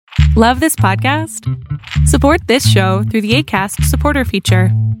Love this podcast? Support this show through the Acast supporter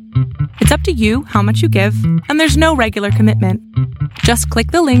feature. It's up to you how much you give, and there's no regular commitment. Just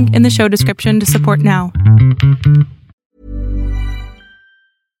click the link in the show description to support now.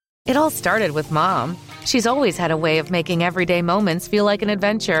 It all started with Mom. She's always had a way of making everyday moments feel like an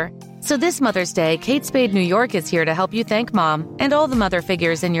adventure. So this Mother's Day, Kate Spade New York is here to help you thank Mom and all the mother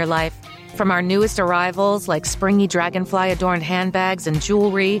figures in your life. From our newest arrivals, like springy dragonfly-adorned handbags and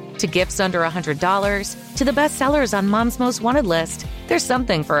jewelry, to gifts under $100, to the best sellers on Mom's Most Wanted list, there's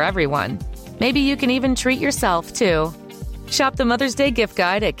something for everyone. Maybe you can even treat yourself, too. Shop the Mother's Day gift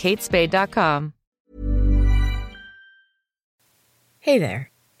guide at katespade.com. Hey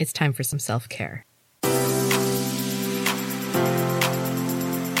there, it's time for some self-care.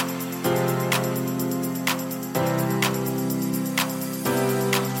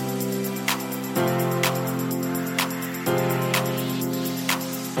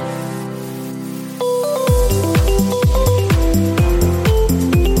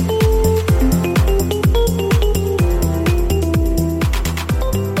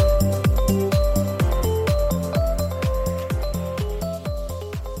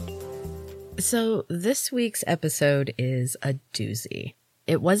 So this week's episode is a doozy.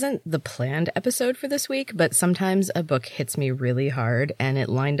 It wasn't the planned episode for this week, but sometimes a book hits me really hard, and it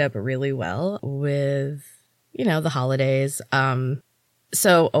lined up really well with, the holidays.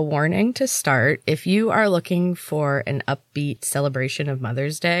 So a warning to start, if you are looking for an upbeat celebration of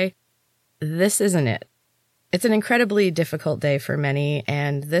Mother's Day, this isn't it. It's an incredibly difficult day for many,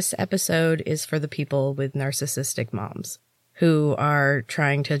 and this episode is for the people with narcissistic moms who are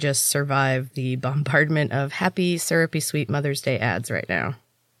trying to just survive the bombardment of happy, syrupy, sweet Mother's Day ads right now.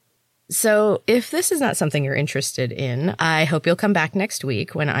 So if this is not something you're interested in, I hope you'll come back next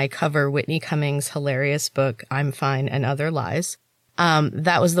week when I cover Whitney Cummings' hilarious book, I'm Fine and Other Lies.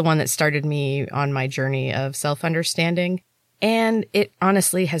 That was the one that started me on my journey of self-understanding, and it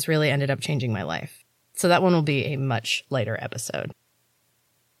honestly has really ended up changing my life. So that one will be a much lighter episode.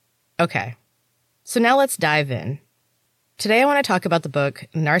 Okay, so now let's dive in. Today I want to talk about the book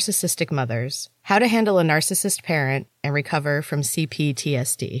Narcissistic Mothers, How to Handle a Narcissist Parent and Recover from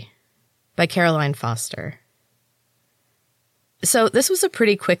CPTSD by Caroline Foster. So this was a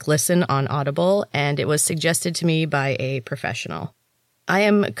pretty quick listen on Audible, and it was suggested to me by a professional. I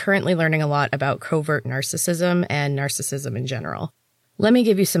am currently learning a lot about covert narcissism and narcissism in general. Let me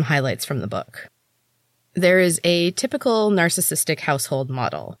give you some highlights from the book. There is a typical narcissistic household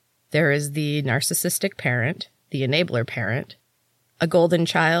model. There is the narcissistic parent, the enabler parent, a golden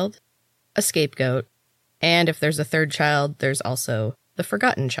child, a scapegoat, and if there's a third child, there's also the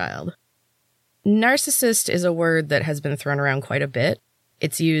forgotten child. Narcissist is a word that has been thrown around quite a bit.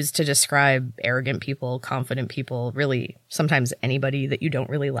 It's used to describe arrogant people, confident people, really sometimes anybody that you don't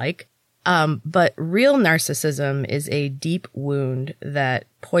really like. But real narcissism is a deep wound that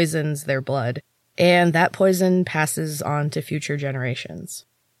poisons their blood, and that poison passes on to future generations.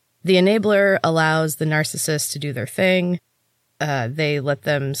 The enabler allows the narcissist to do their thing. They let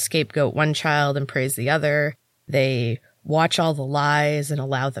them scapegoat one child and praise the other. They watch all the lies and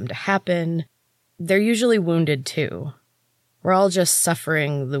allow them to happen. They're usually wounded too. We're all just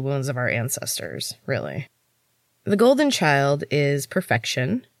suffering the wounds of our ancestors, really. The golden child is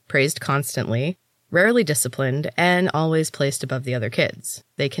perfection, praised constantly, rarely disciplined, and always placed above the other kids.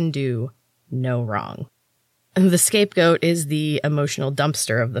 They can do no wrong. The scapegoat is the emotional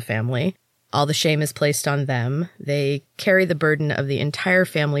dumpster of the family. All the shame is placed on them. They carry the burden of the entire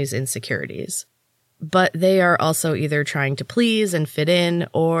family's insecurities. But they are also either trying to please and fit in,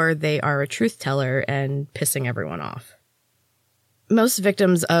 or they are a truth teller and pissing everyone off. Most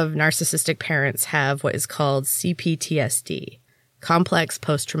victims of narcissistic parents have what is called CPTSD, complex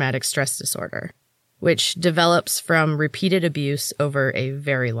post-traumatic stress disorder, which develops from repeated abuse over a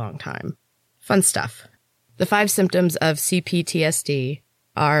very long time. Fun stuff. The 5 symptoms of CPTSD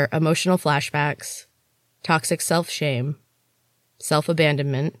are emotional flashbacks, toxic self-shame,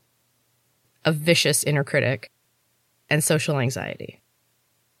 self-abandonment, a vicious inner critic, and social anxiety.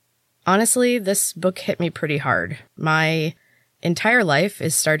 Honestly, this book hit me pretty hard. My entire life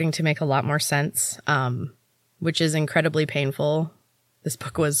is starting to make a lot more sense, which is incredibly painful. This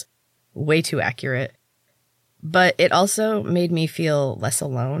book was way too accurate. But it also made me feel less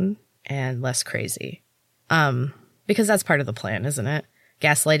alone and less crazy. Because that's part of the plan, isn't it?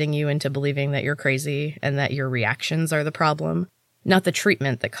 Gaslighting you into believing that you're crazy and that your reactions are the problem, not the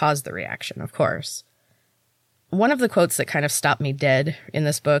treatment that caused the reaction, of course. One of the quotes that kind of stopped me dead in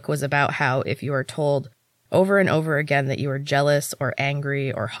this book was about how if you are told over and over again that you are jealous or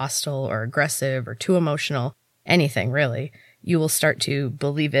angry or hostile or aggressive or too emotional, anything really, you will start to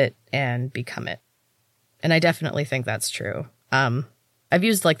believe it and become it. And I definitely think that's true. I've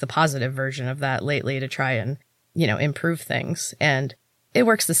used like the positive version of that lately to try and, improve things, and it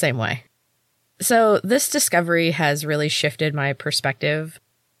works the same way. So this discovery has really shifted my perspective.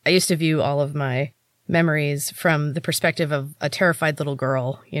 I used to view all of my memories from the perspective of a terrified little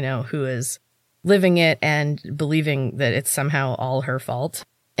girl, who is living it and believing that it's somehow all her fault.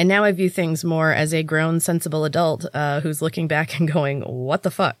 And now I view things more as a grown, sensible adult who's looking back and going, what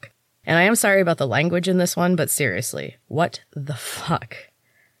the fuck? And I am sorry about the language in this one, but seriously, what the fuck?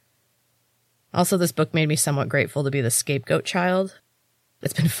 Also, this book made me somewhat grateful to be the scapegoat child.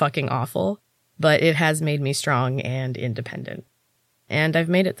 It's been fucking awful, but it has made me strong and independent. And I've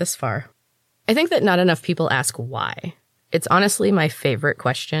made it this far. I think that not enough people ask why. It's honestly my favorite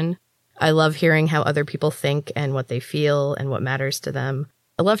question. I love hearing how other people think and what they feel and what matters to them.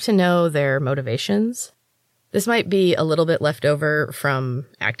 I love to know their motivations. This might be a little bit left over from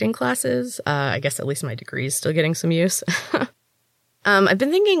acting classes. I guess at least my degree is still getting some use. I've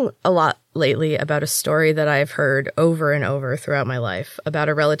been thinking a lot lately about a story that I've heard over and over throughout my life about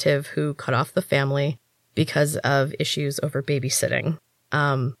a relative who cut off the family because of issues over babysitting.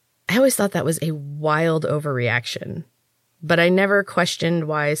 I always thought that was a wild overreaction, but I never questioned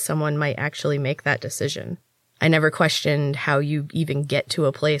why someone might actually make that decision. I never questioned how you even get to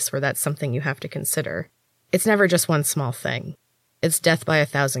a place where that's something you have to consider. It's never just one small thing. It's death by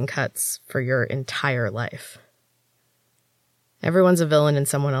 1,000 cuts for your entire life. Everyone's a villain in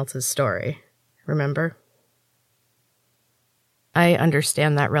someone else's story, remember? I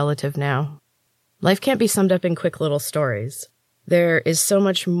understand that relative now. Life can't be summed up in quick little stories. There is so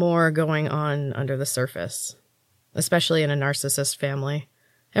much more going on under the surface, especially in a narcissist family.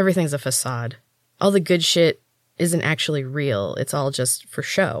 Everything's a facade. All the good shit isn't actually real. It's all just for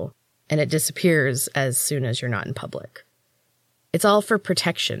show, and it disappears as soon as you're not in public. It's all for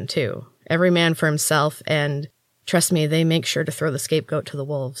protection, too. Every man for himself, and trust me, they make sure to throw the scapegoat to the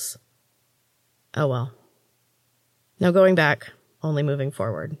wolves. Oh well. No going back, only moving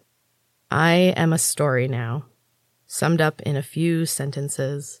forward. I am a story now, summed up in a few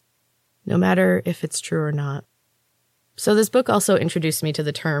sentences, no matter if it's true or not. So this book also introduced me to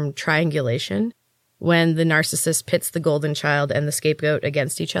the term triangulation, when the narcissist pits the golden child and the scapegoat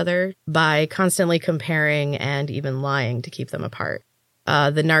against each other by constantly comparing and even lying to keep them apart.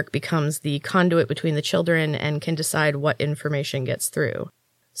 The narc becomes the conduit between the children and can decide what information gets through,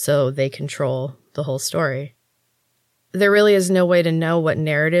 so they control the whole story. There really is no way to know what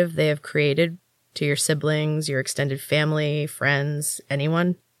narrative they have created to your siblings, your extended family, friends,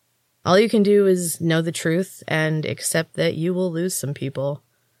 anyone. All you can do is know the truth and accept that you will lose some people,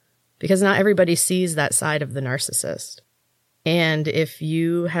 because not everybody sees that side of the narcissist. And if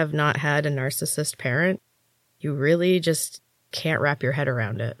you have not had a narcissist parent, you really just can't wrap your head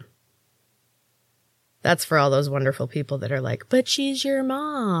around it. That's for all those wonderful people that are like, but she's your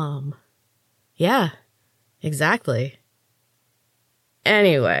mom. Yeah, exactly.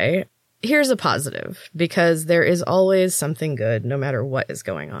 Anyway, here's a positive, because there is always something good no matter what is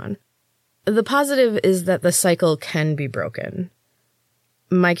going on. The positive is that the cycle can be broken.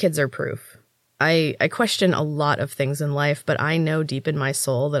 My kids are proof. I question a lot of things in life, but I know deep in my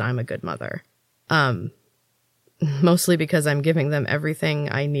soul that I'm a good mother. Mostly because I'm giving them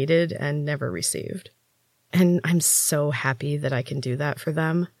everything I needed and never received. And I'm so happy that I can do that for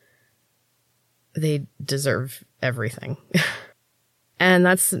them. They deserve everything. And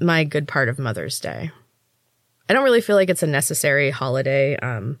that's my good part of Mother's Day. I don't really feel like it's a necessary holiday,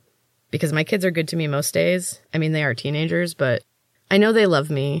 because my kids are good to me most days. I mean, they are teenagers, but I know they love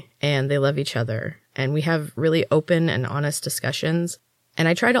me and they love each other. And we have really open and honest discussions. And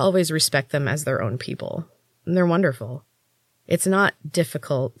I try to always respect them as their own people. And they're wonderful. It's not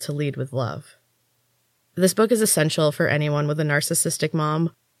difficult to lead with love. This book is essential for anyone with a narcissistic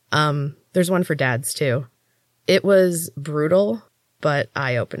mom. There's one for dads, too. It was brutal, but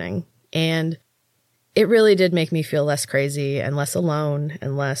eye-opening. And it really did make me feel less crazy and less alone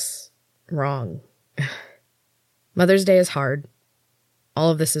and less wrong. Mother's Day is hard. All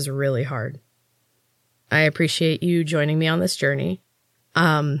of this is really hard. I appreciate you joining me on this journey.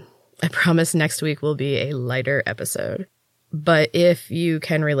 I promise next week will be a lighter episode. But if you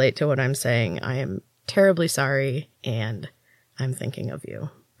can relate to what I'm saying, I am terribly sorry, and I'm thinking of you.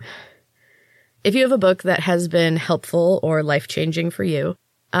 If you have a book that has been helpful or life-changing for you,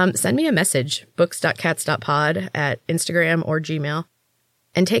 send me a message, books.cats.pod at Instagram or Gmail.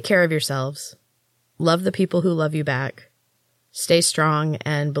 And take care of yourselves. Love the people who love you back. Stay strong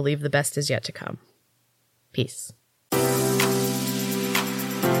and believe the best is yet to come. Peace.